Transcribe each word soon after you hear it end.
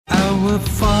Our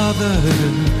Father,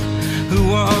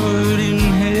 who art in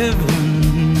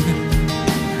heaven,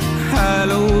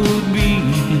 hallowed be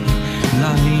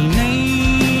thy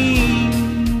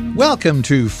name. Welcome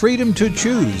to Freedom to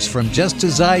Choose from Just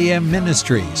As I Am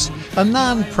Ministries, a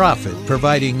non-profit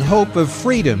providing hope of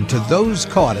freedom to those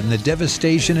caught in the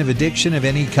devastation of addiction of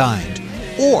any kind,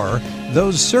 or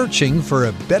those searching for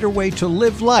a better way to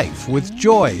live life with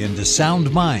joy and a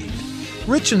sound mind.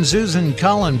 Rich and Susan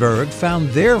Collenberg found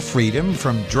their freedom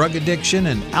from drug addiction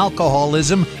and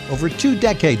alcoholism over 2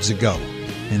 decades ago.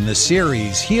 In the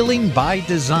series Healing by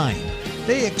Design,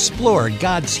 they explore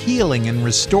God's healing and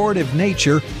restorative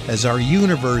nature as our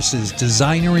universe's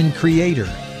designer and creator.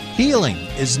 Healing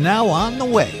is now on the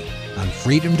way on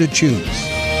Freedom to Choose.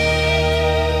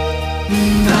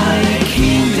 Thy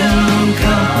kingdom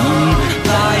come,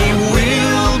 thy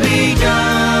will be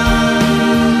done,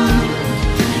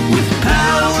 with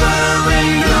power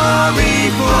and glory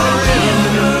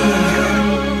forever.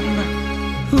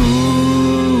 Amen.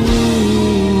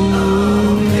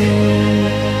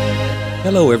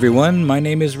 Hello, everyone. My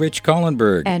name is Rich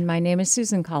Collenberg. And my name is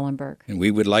Susan Collenberg. And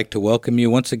we would like to welcome you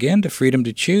once again to Freedom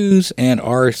to Choose and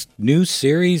our new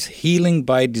series, Healing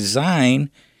by Design.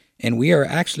 And we are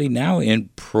actually now in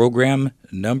program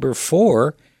number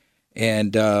 4,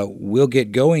 and we'll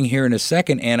get going here in a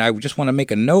second. And I just want to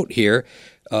make a note here.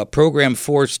 Program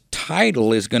 4's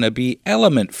title is going to be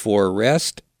Element 4,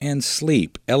 Rest and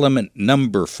Sleep. Element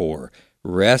number 4,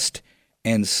 Rest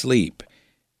and Sleep.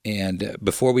 And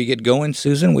before we get going,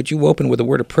 Susan, would you open with a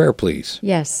word of prayer, please?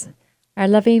 Yes. Our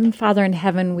loving Father in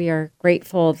heaven, we are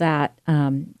grateful that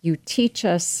you teach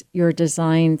us your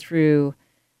design through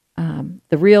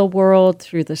the real world,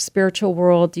 through the spiritual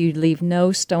world. You leave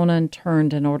no stone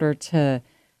unturned in order to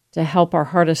help our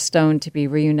heart of stone to be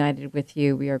reunited with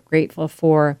you. We are grateful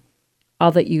for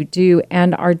all that you do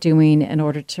and are doing in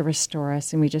order to restore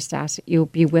us. And we just ask that you'll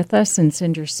be with us and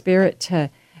send your Spirit to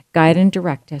guide and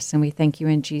direct us. And we thank you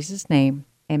in Jesus' name.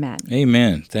 Amen.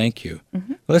 Amen. Thank you.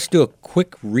 Mm-hmm. Let's do a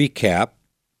quick recap.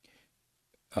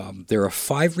 There are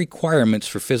 5 requirements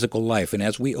for physical life, and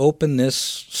as we open this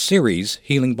series,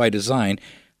 Healing by Design,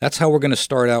 that's how we're going to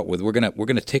start out with. We're going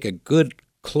to take a good,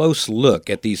 close look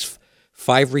at these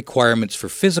 5 requirements for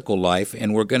physical life,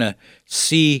 and we're going to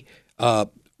see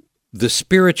the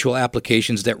spiritual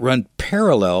applications that run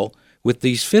parallel with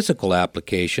these physical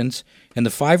applications. And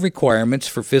the 5 requirements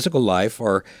for physical life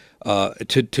are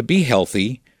to be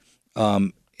healthy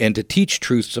and to teach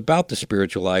truths about the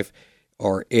spiritual life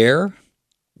are air,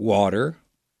 water,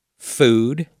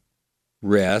 food,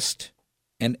 rest,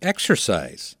 and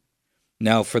exercise.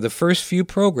 Now, for the first few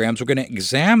programs, we're going to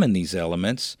examine these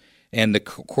elements and the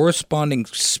corresponding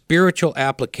spiritual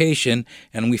application,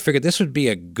 and we figured this would be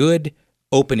a good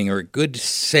opening or a good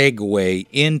segue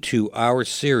into our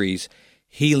series,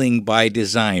 Healing by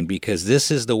Design, because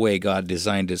this is the way God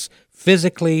designed us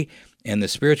physically, and the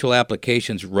spiritual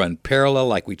applications run parallel,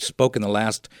 like we spoke in the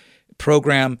last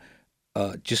program.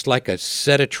 Just like a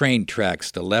set of train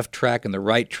tracks, the left track and the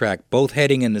right track, both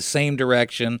heading in the same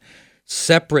direction,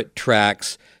 separate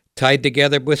tracks, tied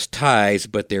together with ties,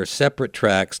 but they're separate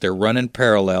tracks. They're running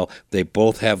parallel. They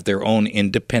both have their own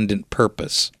independent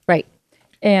purpose. Right.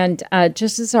 And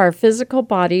just as our physical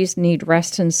bodies need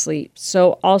rest and sleep,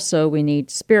 so also we need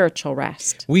spiritual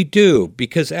rest. We do,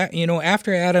 because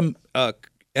after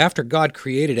God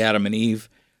created Adam and Eve,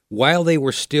 while they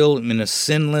were still in a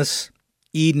sinless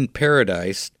Eden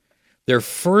paradise, their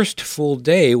first full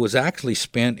day was actually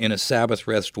spent in a Sabbath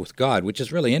rest with God, which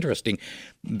is really interesting.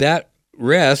 That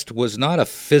rest was not a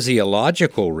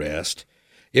physiological rest.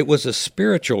 It was a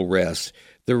spiritual rest,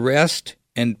 the rest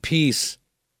and peace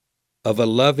of a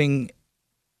loving,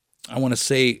 I want to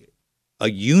say, a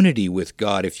unity with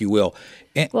God, if you will.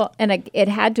 And it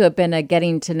had to have been a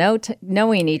getting to know,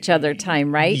 knowing each other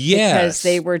time, right? Yes. Because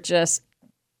they were just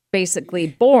basically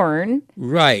born.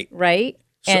 Right. Right?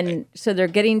 So they're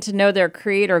getting to know their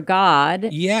creator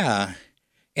God. Yeah.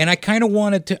 And I kind of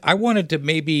wanted to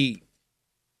maybe,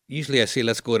 usually I say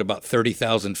let's go at about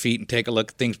 30,000 feet and take a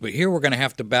look at things, but here we're going to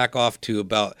have to back off to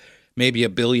about maybe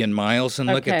 1 billion miles and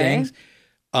look at things.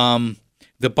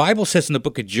 The Bible says in the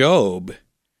book of Job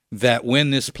that when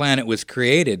this planet was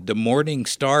created, the morning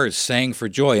stars sang for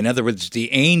joy. In other words,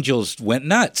 the angels went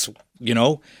nuts,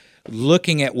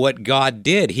 looking at what God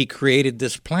did. He created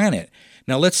this planet.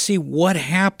 Now let's see what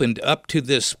happened up to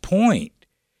this point.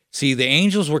 See, the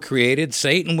angels were created.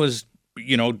 Satan was,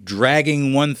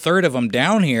 dragging 1/3 of them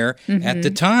down here at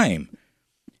the time.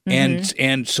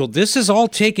 And so this is all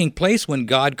taking place when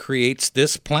God creates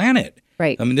this planet.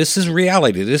 Right. I mean, this is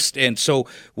reality. And so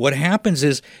what happens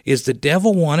is the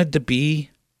devil wanted to be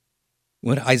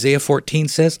what Isaiah 14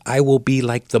 says, I will be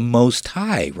like the Most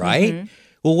High, right?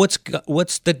 Well, what's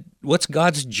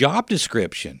God's job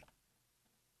description?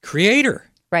 Creator,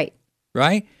 Right.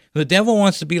 right? The devil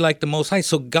wants to be like the Most High.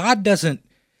 So God doesn't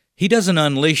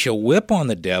unleash a whip on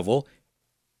the devil.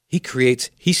 He creates,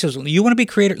 he says, you want to be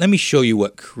creator? Let me show you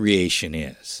what creation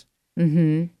is.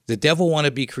 The devil want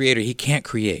to be creator. He can't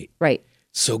create. Right.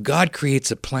 So God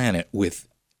creates a planet with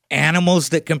animals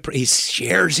that can, he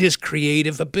shares his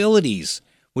creative abilities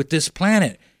with this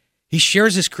planet. He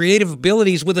shares his creative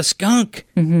abilities with a skunk,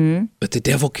 but the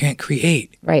devil can't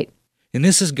create. Right. And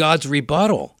this is God's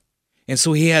rebuttal. And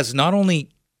so he has not only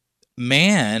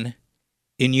man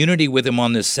in unity with him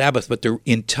on this Sabbath, but the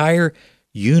entire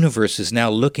universe is now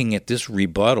looking at this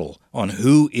rebuttal on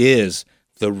who is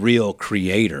the real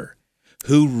creator,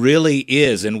 who really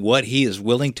is and what he is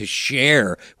willing to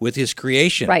share with his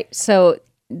creation. Right. So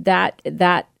that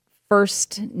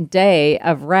first day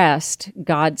of rest,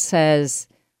 God says,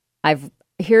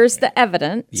 here's the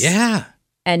evidence. Yeah.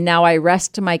 And now I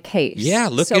rest my case. Yeah,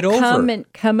 look it over.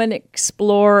 Come and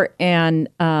explore and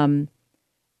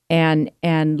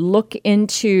look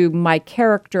into my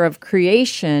character of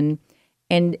creation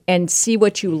and see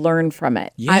what you learn from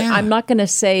it. Yeah. I'm not going to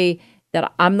say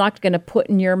that I'm not going to put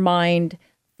in your mind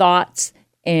thoughts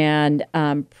and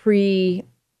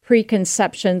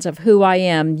preconceptions of who I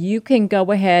am. You can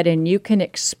go ahead and you can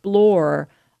explore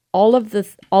all of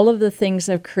the things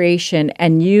of creation,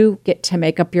 and you get to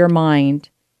make up your mind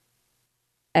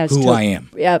as who to I am.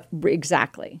 Yeah,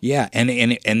 exactly. Yeah,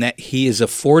 and that he has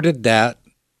afforded that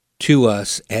to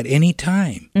us at any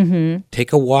time.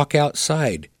 Take a walk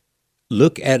outside.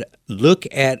 Look at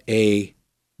a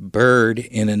bird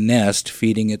in a nest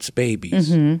feeding its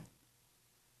babies.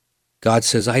 God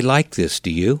says, I like this,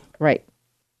 do you? Right.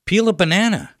 Peel a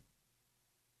banana.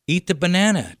 Eat the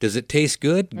banana. Does it taste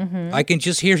good? I can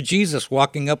just hear Jesus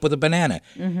walking up with a banana.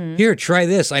 Here, try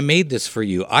this. I made this for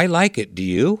you. I like it. Do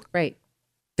you? Right.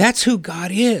 That's who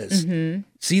God is.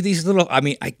 See these little,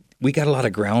 we got a lot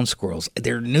of ground squirrels.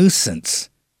 They're a nuisance.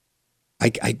 I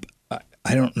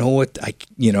don't know what I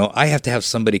have to have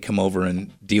somebody come over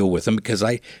and deal with them because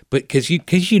they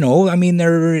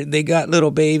got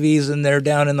little babies and they're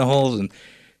down in the holes and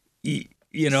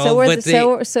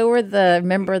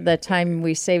remember the time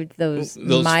we saved those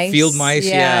mice, field mice,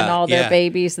 and all their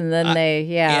babies, and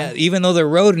then even though they're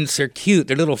rodents, they're cute,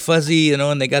 they're little fuzzy,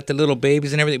 and they got the little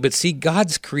babies and everything. But see,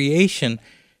 God's creation,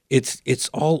 it's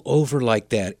all over like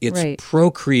that. It's right.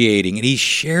 Procreating, and he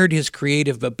shared his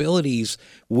creative abilities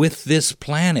with this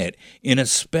planet in a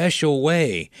special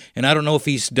way. And I don't know if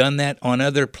he's done that on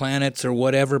other planets or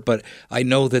whatever, but I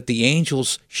know that the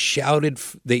angels shouted,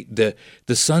 the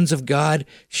sons of God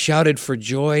shouted for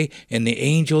joy, and the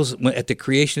angels at the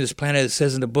creation of this planet, it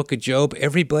says in the book of Job,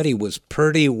 everybody was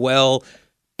pretty well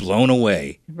blown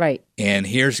away. Right. And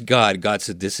here's God. God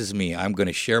said, this is me. I'm going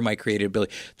to share my creative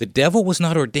ability. The devil was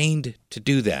not ordained to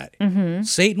do that.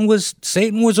 Satan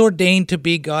was ordained to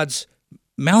be God's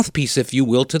mouthpiece, if you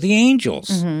will, to the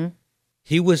angels.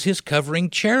 He was his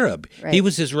covering cherub. Right. He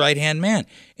was his right-hand man.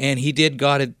 And he did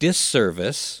God a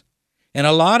disservice. And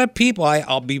a lot of people,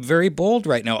 I'll be very bold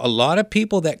right now, a lot of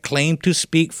people that claim to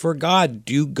speak for God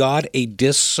do God a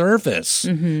disservice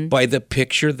by the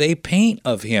picture they paint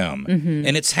of him.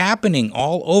 And it's happening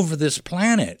all over this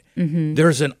planet.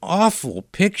 There's an awful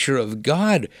picture of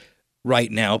God right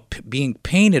now being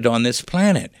painted on this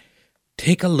planet.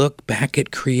 Take a look back at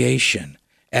creation,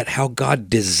 at how God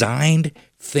designed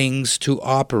things to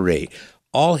operate.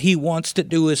 All he wants to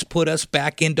do is put us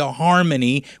back into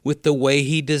harmony with the way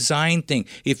he designed things.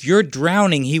 If you're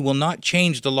drowning, he will not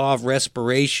change the law of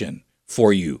respiration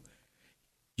for you.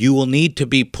 You will need to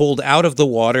be pulled out of the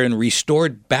water and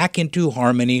restored back into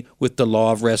harmony with the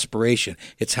law of respiration.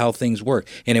 It's how things work.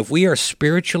 And if we are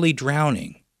spiritually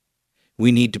drowning,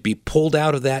 we need to be pulled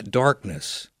out of that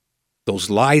darkness, those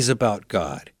lies about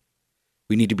God.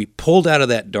 We need to be pulled out of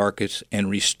that darkness and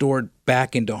restored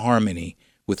back into harmony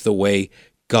with the way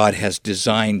God has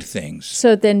designed things.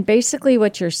 So then basically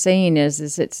what you're saying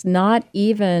is it's not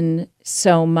even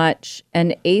so much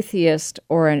an atheist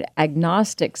or an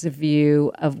agnostic's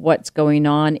view of what's going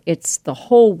on. It's the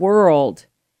whole world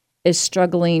is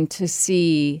struggling to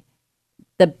see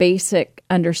the basic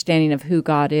understanding of who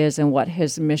God is and what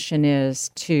his mission is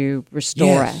to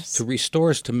restore us. To restore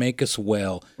us, to make us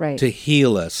well, right. To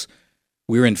heal us.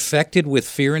 We're infected with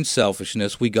fear and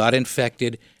selfishness. We got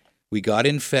infected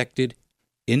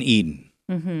in Eden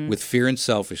with fear and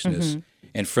selfishness.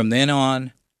 And from then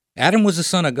on, Adam was the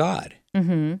son of God.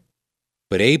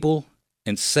 But Abel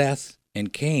and Seth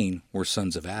and Cain were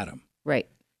sons of Adam. Right.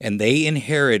 And they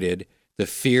inherited the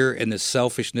fear and the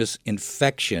selfishness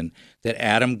infection that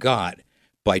Adam got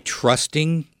by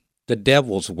trusting the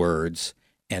devil's words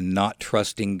and not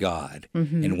trusting God.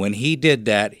 And when he did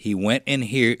that, he went and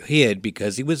hid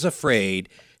because he was afraid,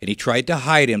 and he tried to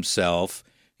hide himself.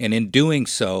 And in doing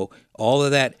so, all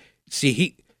of that,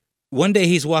 one day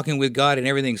he's walking with God and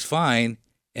everything's fine,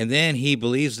 and then he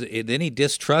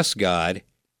distrusts God,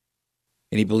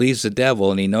 and he believes the devil,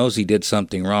 and he knows he did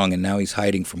something wrong, and now he's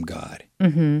hiding from God.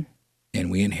 And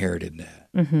we inherited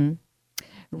that.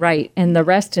 Right. And the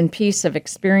rest and peace of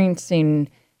experiencing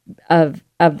of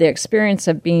the experience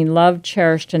of being loved,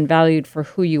 cherished, and valued for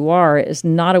who you are is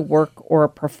not a work or a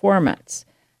performance.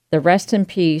 The rest and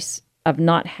peace of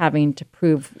not having to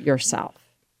prove yourself.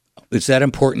 Is that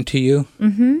important to you?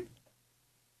 Mm-hmm.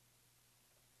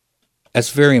 That's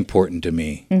very important to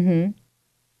me. Mm-hmm.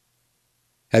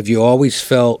 Have you always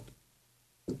felt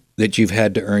that you've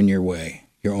had to earn your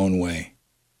own way?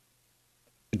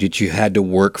 That you had to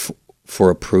work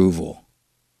for approval?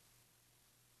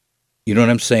 You know what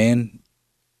I'm saying?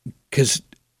 Because,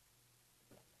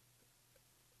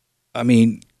 I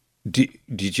mean,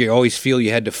 did you always feel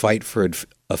you had to fight for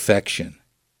affection?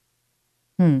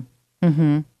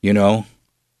 Mm-hmm. You know?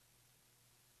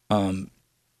 And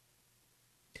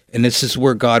this is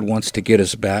where God wants to get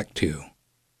us back to.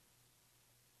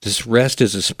 This rest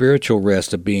is a spiritual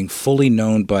rest of being fully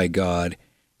known by God,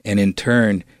 and in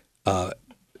turn,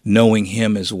 knowing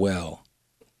Him as well.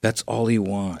 That's all He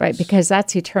wants. Right, because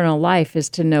that's eternal life,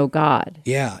 is to know God.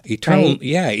 Yeah, eternal. Right?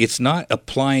 Yeah, it's not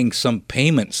applying some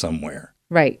payment somewhere.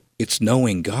 Right. It's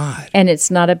knowing God. And it's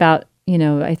not about,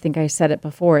 I think I said it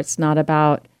before, it's not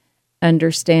about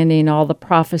understanding all the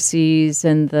prophecies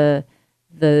and the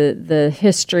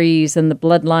histories and the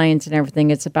bloodlines and everything.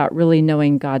 It's about really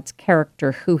knowing God's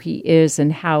character, who He is,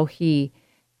 and how He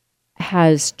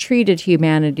has treated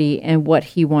humanity and what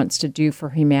He wants to do for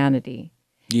humanity.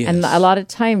 Yes. And a lot of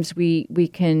times we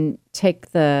can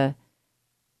take the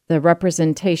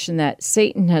representation that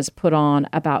Satan has put on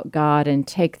about God and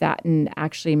take that and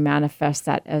actually manifest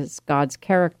that as God's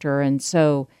character. And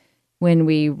so when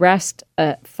we rest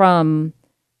from,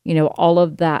 all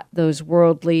of that, those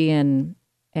worldly and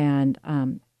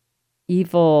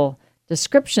evil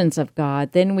descriptions of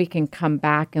God, then we can come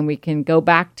back and we can go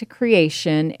back to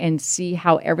creation and see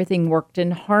how everything worked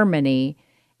in harmony.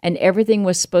 And everything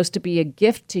was supposed to be a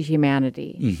gift to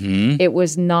humanity. Mm-hmm. It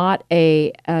was not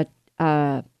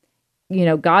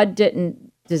God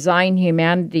didn't design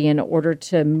humanity in order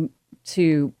to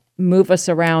move us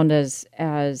around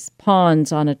as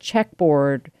pawns on a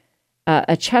chessboard,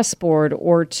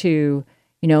 or to,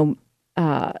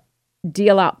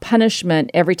 deal out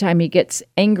punishment every time He gets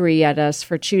angry at us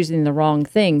for choosing the wrong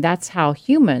thing. That's how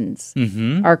humans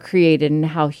are created, and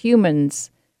how humans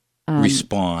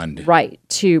respond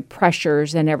to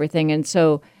pressures and everything. And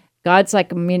so God's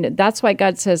like, that's why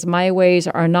God says, my ways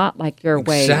are not like your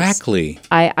ways. Exactly.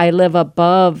 I live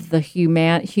above the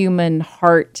human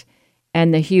heart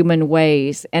and the human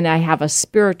ways, and I have a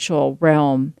spiritual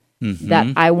realm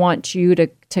that I want you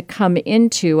to come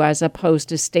into, as opposed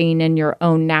to staying in your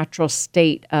own natural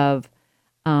state of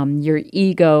your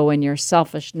ego and your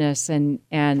selfishness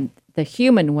and the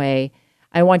human way.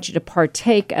 I want you to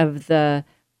partake of the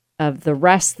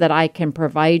rest that I can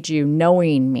provide you,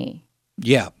 knowing me.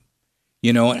 Yeah.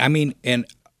 We're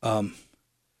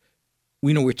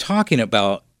talking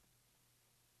about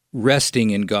resting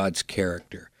in God's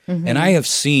character. Mm-hmm. And I have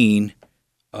seen,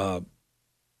 and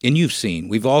you've seen,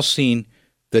 we've all seen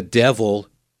the devil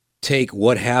take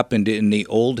what happened in the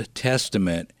Old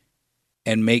Testament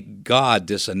and make God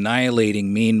this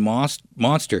annihilating, mean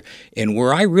monster. And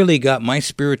where I really got my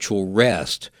spiritual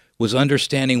rest was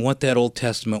understanding what that Old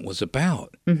Testament was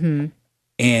about. Mm-hmm.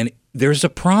 And there's a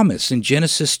promise in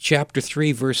Genesis chapter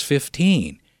 3, verse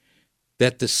 15,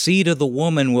 that the seed of the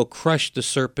woman will crush the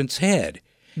serpent's head.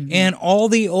 Mm-hmm. And all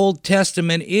the Old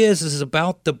Testament is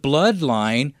about the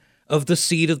bloodline of the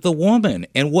seed of the woman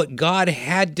and what God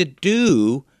had to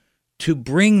do to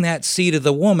bring that seed of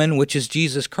the woman, which is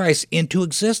Jesus Christ, into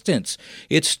existence.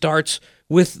 It starts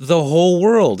with the whole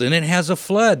world, and it has a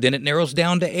flood. Then it narrows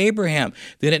down to Abraham.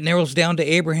 Then it narrows down to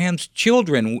Abraham's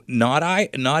children,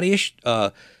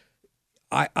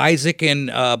 Isaac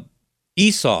and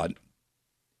Esau.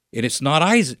 And it's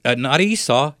not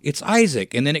Esau, it's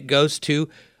Isaac. And then it goes to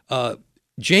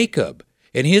Jacob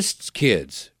and his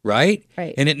kids, right?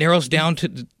 Right. And it narrows down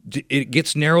it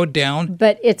gets narrowed down.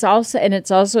 But it's also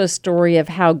a story of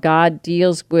how God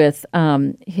deals with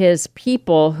His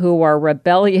people who are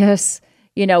rebellious,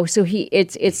 So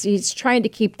he's trying to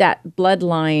keep that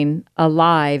bloodline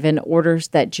alive in order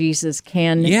that Jesus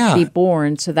can be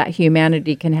born, so that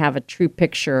humanity can have a true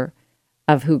picture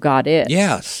of who God is.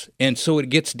 Yes, and so it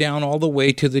gets down all the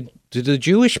way to the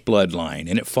Jewish bloodline,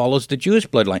 and it follows the Jewish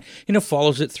bloodline, and it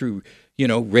follows it through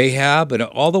Rahab and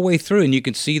all the way through, and you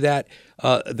can see that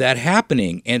that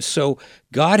happening. And so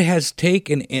God has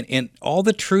taken, and all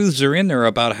the truths are in there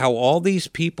about how all these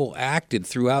people acted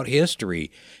throughout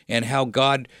history, and how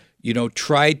God,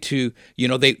 tried to,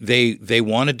 they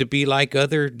wanted to be like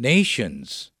other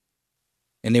nations,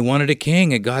 and they wanted a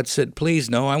king, and God said, please,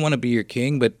 no, I want to be your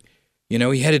king, but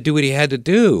he had to do what he had to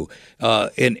do,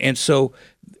 and so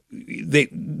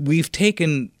we've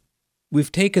taken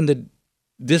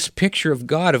this picture of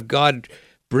God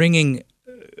bringing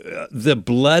the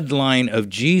bloodline of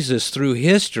Jesus through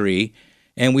history,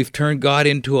 and we've turned God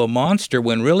into a monster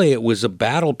when really it was a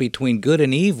battle between good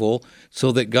and evil,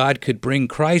 so that God could bring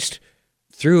Christ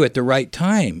through at the right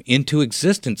time into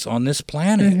existence on this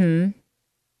planet. Mm-hmm.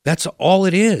 That's all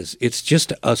it is. It's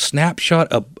just a snapshot,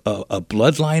 a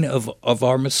bloodline of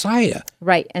our Messiah.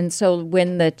 Right. And so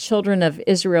when the children of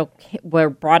Israel were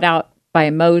brought out by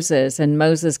Moses, and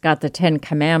Moses got the 10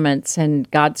 Commandments,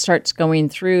 and God starts going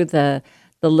through the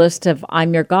list of,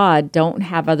 I'm your God, don't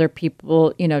have other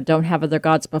people, don't have other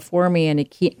gods before me, and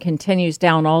he continues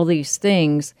down all these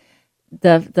things.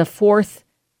 The fourth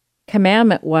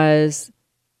commandment was,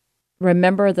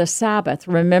 remember the Sabbath.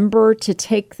 Remember to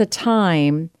take the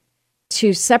time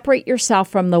to separate yourself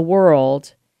from the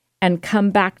world and come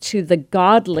back to the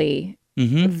godly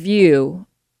view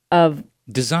of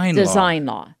design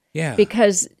law. Yeah.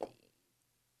 Because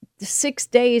 6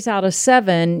 days out of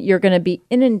 7, you're going to be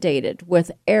inundated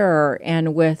with error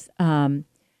and with the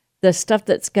stuff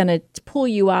that's going to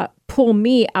pull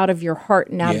me out of your heart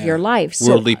and out of your life.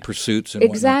 So, worldly pursuits and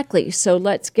exactly. Whatnot. So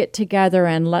let's get together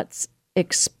and let's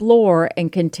explore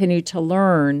and continue to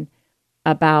learn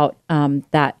about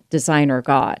that designer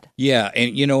God. Yeah,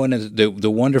 and and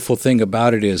the wonderful thing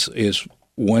about it is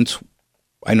once,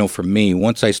 I know for me,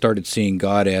 once I started seeing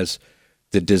God as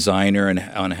the designer and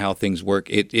on how things work,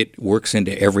 it works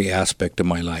into every aspect of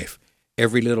my life.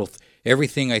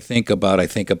 Everything I think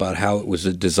about how it was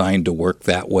designed to work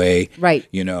that way. Right.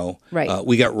 Right.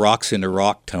 We got rocks in a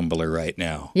rock tumbler right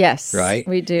now. Yes. Right.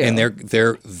 We do. And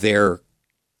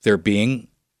they're being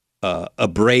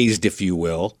abrased, if you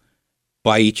will,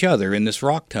 by each other in this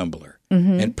rock tumbler.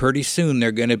 Mm-hmm. And pretty soon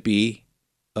they're going to be,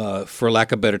 for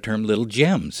lack of a better term, little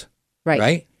gems. Right.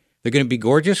 Right. They're going to be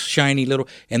gorgeous, shiny little,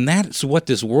 and that's what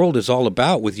this world is all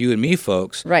about with you and me,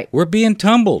 folks. Right. We're being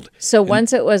tumbled. So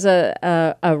once it was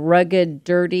a rugged,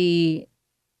 dirty,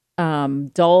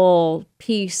 dull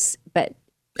piece, but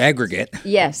aggregate.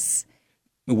 Yes.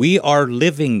 We are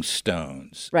living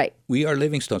stones. Right. We are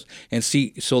living stones. And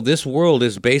see, so this world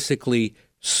is basically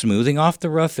smoothing off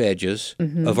the rough edges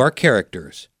of our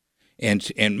characters.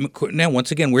 And now,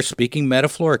 once again, we're speaking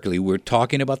metaphorically. We're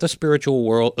talking about the spiritual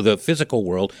world, the physical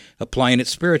world, applying it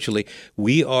spiritually.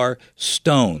 We are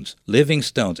stones, living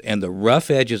stones, and the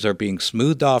rough edges are being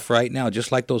smoothed off right now,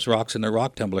 just like those rocks in the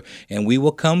rock tumbler. And we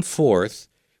will come forth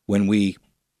when we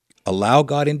allow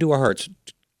God into our hearts,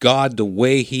 God the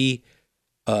way He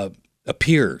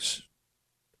appears,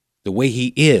 the way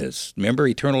He is. Remember,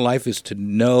 eternal life is to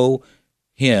know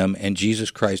Him and Jesus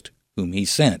Christ, whom He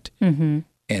sent. Mm-hmm.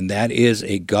 And that is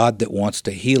a God that wants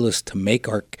to heal us,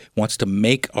 wants to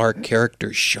make our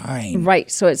character shine. Right.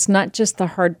 So it's not just the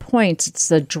hard points, it's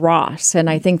the dross. And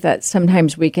I think that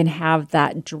sometimes we can have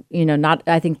that,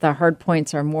 I think the hard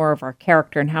points are more of our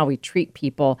character and how we treat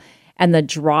people. And the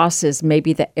dross is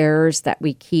maybe the errors that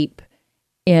we keep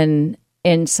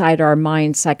inside our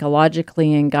mind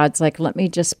psychologically. And God's like, let me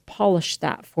just polish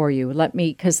that for you.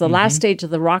 Because the last stage of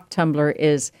the rock tumbler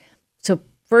is, so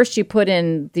first you put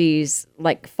in these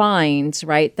like fines,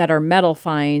 right, that are metal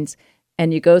fines,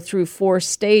 and you go through 4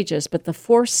 stages. But the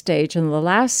 4th stage and the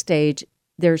last stage,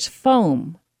 there's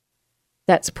foam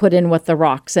that's put in with the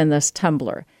rocks in this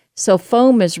tumbler. So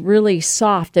foam is really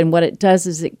soft, and what it does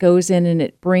is it goes in and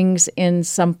it brings in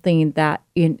something that,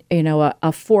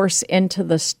 a force into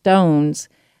the stones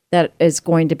that is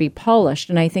going to be polished.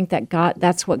 And I think that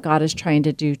that's what God is trying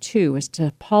to do too, is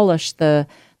to polish the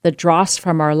dross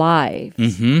from our lives.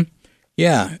 Mm-hmm.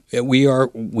 Yeah, we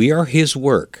are His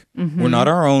work. Mm-hmm. We're not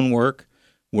our own work.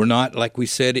 We're not, like we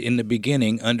said in the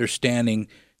beginning, understanding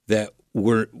that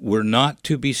we're not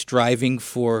to be striving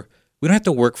for. We don't have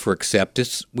to work for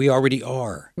acceptance. We already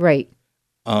are. Right.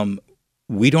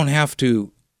 We don't have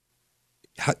to.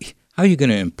 How are you going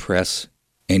to impress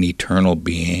an eternal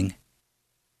being?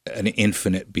 an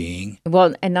infinite being,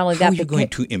 Well, and not only how that, are you going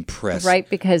to impress? right?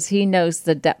 Because he knows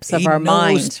the depths of He our knows-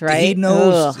 minds, right? He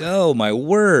knows. Ugh. Oh, my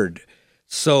word.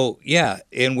 So, yeah,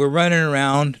 and we're running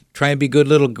around trying to be good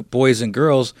little boys and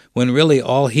girls when really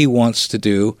all he wants to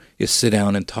do is sit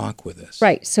down and talk with us.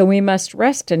 Right. So we must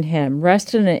rest in him,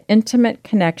 rest in an intimate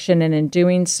connection, and in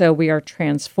doing so, we are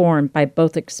transformed by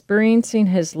both experiencing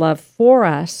his love for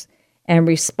us and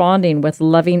responding with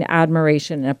loving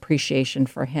admiration and appreciation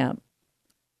for him.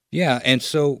 Yeah, and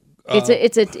so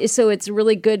It's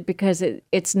really good because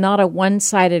it's not a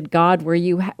one-sided God where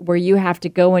you have to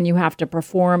go and you have to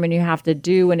perform and you have to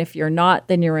do, and if you're not,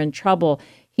 then you're in trouble.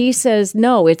 He says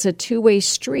no, it's a two-way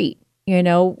street.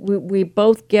 We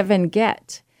both give and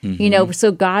get.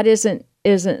 So God isn't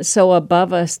so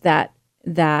above us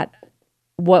that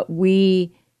what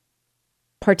we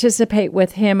participate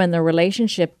with him in the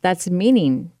relationship, that's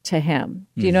meaning to him.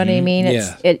 Do you know what I mean?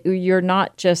 Yeah. You're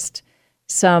not just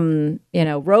some,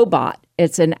 robot.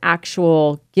 It's an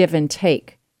actual give and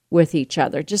take with each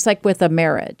other, just like with a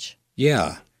marriage.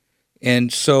 Yeah.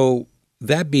 And so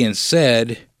that being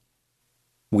said,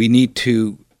 we need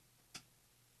to,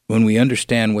 when we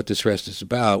understand what this rest is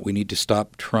about, we need to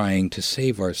stop trying to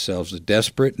save ourselves, the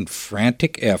desperate and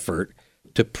frantic effort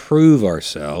to prove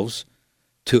ourselves,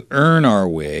 to earn our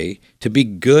way, to be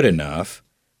good enough.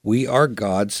 We are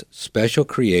God's special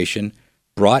creation,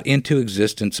 brought into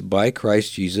existence by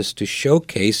Christ Jesus to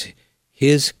showcase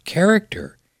his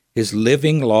character, his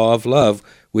living law of love,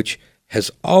 which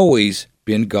has always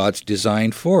been God's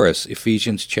design for us.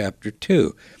 Ephesians chapter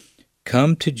 2.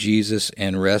 Come to Jesus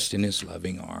and rest in his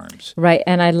loving arms. Right.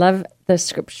 And I love the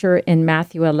scripture in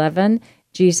Matthew 11.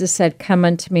 Jesus said, "Come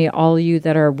unto me, all you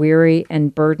that are weary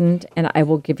and burdened, and I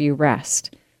will give you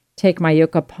rest. Take my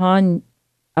yoke upon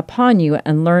you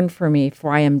and learn from me,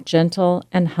 for I am gentle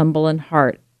and humble in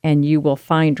heart, and you will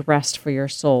find rest for your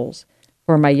souls.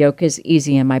 For my yoke is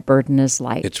easy and my burden is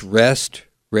light." It's rest,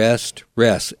 rest,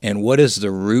 rest. And what is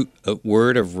the root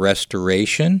word of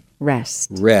restoration? Rest.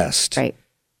 Rest. Right.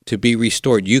 To be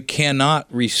restored. You cannot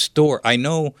restore. I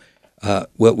know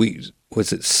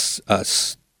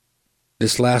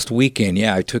this last weekend.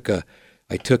 Yeah, I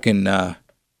took and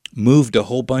moved a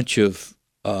whole bunch of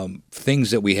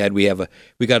things that we had. We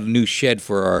got a new shed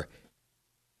for our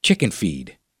chicken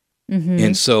feed.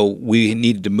 And so we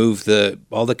needed to move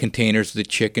all the containers, the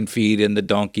chicken feed and the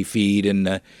donkey feed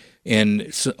and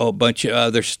a bunch of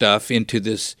other stuff into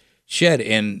this shed.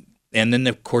 And then,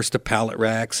 of course, the pallet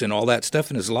racks and all that stuff.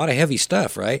 And there's a lot of heavy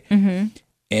stuff, right?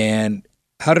 And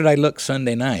how did I look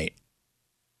Sunday night?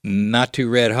 Not too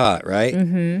red hot,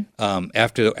 right?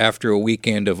 After a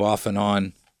weekend of off and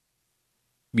on,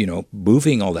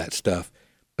 moving all that stuff.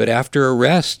 But after a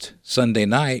rest Sunday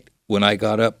night, when I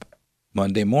got up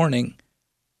Monday morning,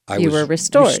 You were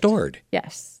restored. restored.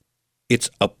 Yes. It's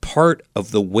a part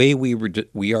of the way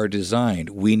we are designed.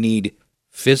 We need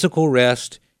physical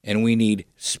rest and we need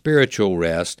spiritual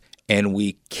rest, and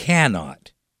we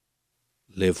cannot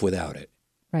live without it.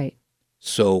 Right.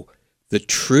 So the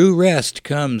true rest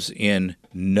comes in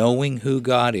knowing who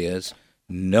God is,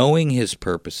 knowing his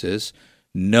purposes,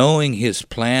 knowing his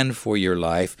plan for your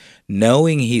life,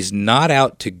 knowing he's not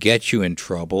out to get you in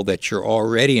trouble, that you're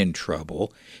already in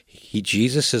trouble.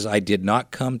 Jesus says, "I did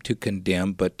not come to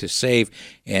condemn, but to save,"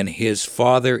 and his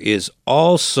Father is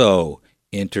also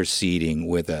interceding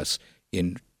with us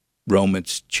in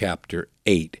Romans chapter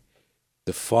 8.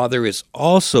 The Father is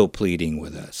also pleading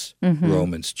with us.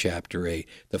 Romans chapter 8.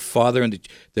 The Father and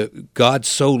God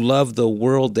so loved the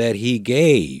world that he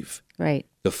gave. Right.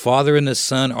 The Father and the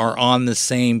Son are on the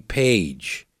same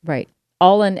page. Right.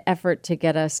 All in effort to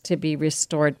get us to be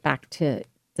restored back to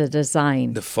the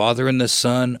design. The Father and the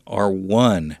Son are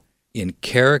one in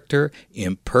character,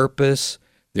 in purpose.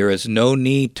 There is no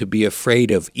need to be afraid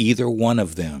of either one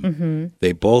of them.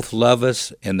 They both love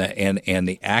us, and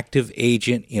the active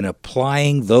agent in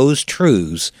applying those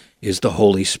truths is the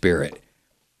Holy Spirit.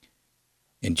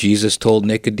 And Jesus told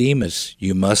Nicodemus,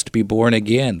 "You must be born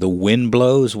again. The wind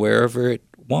blows wherever it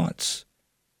wants.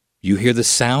 You hear the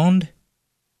sound,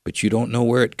 but you don't know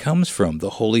where it comes from."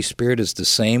 The Holy Spirit is the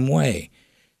same way.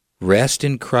 Rest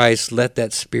in Christ. Let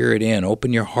that Spirit in.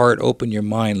 Open your heart. Open your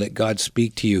mind. Let God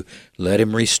speak to you. Let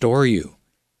him restore you.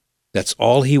 That's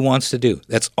all he wants to do.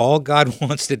 That's all God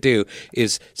wants to do,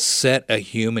 is set a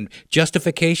human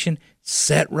justification,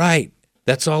 set right.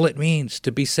 That's all it means,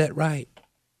 to be set right.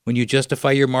 When you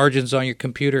justify your margins on your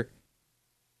computer,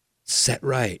 set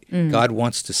right. God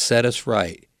wants to set us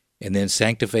right. And then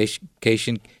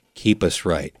sanctification, keep us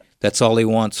right. That's all he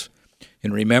wants.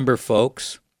 And remember,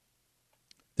 folks,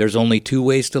 there's only two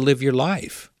ways to live your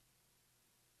life.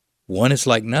 One is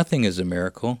like nothing is a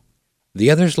miracle.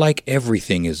 The other's like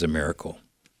everything is a miracle.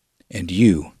 And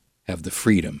you have the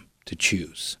freedom to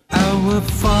choose. Our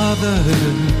Father,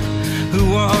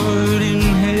 who art in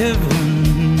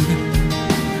heaven,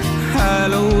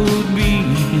 hallowed be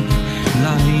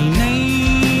thy name.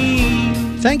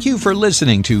 Thank you for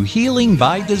listening to Healing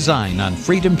by Design on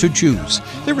Freedom to Choose.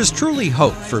 There is truly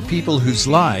hope for people whose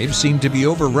lives seem to be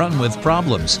overrun with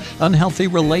problems, unhealthy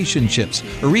relationships,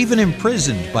 or even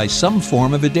imprisoned by some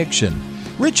form of addiction.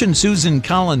 Rich and Susan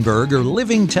Collenberg are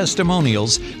living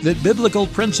testimonials that biblical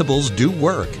principles do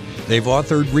work. They've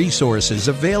authored resources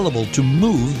available to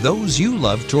move those you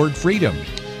love toward freedom.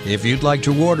 If you'd like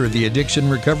to order the Addiction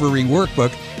Recovery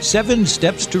Workbook, 7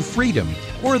 Steps to Freedom,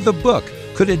 or the book,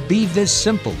 Could It Be This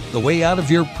Simple? The Way Out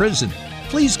of Your Prison,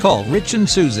 please call Rich and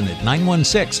Susan at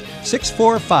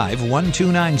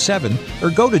 916-645-1297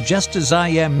 or go to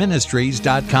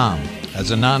justasIamministries.com.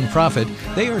 As a nonprofit,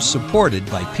 they are supported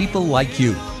by people like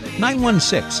you.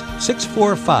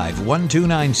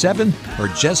 916-645-1297 or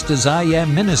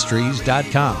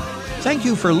justasIamministries.com. Thank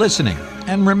you for listening,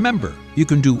 and remember, you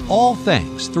can do all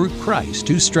things through Christ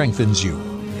who strengthens you.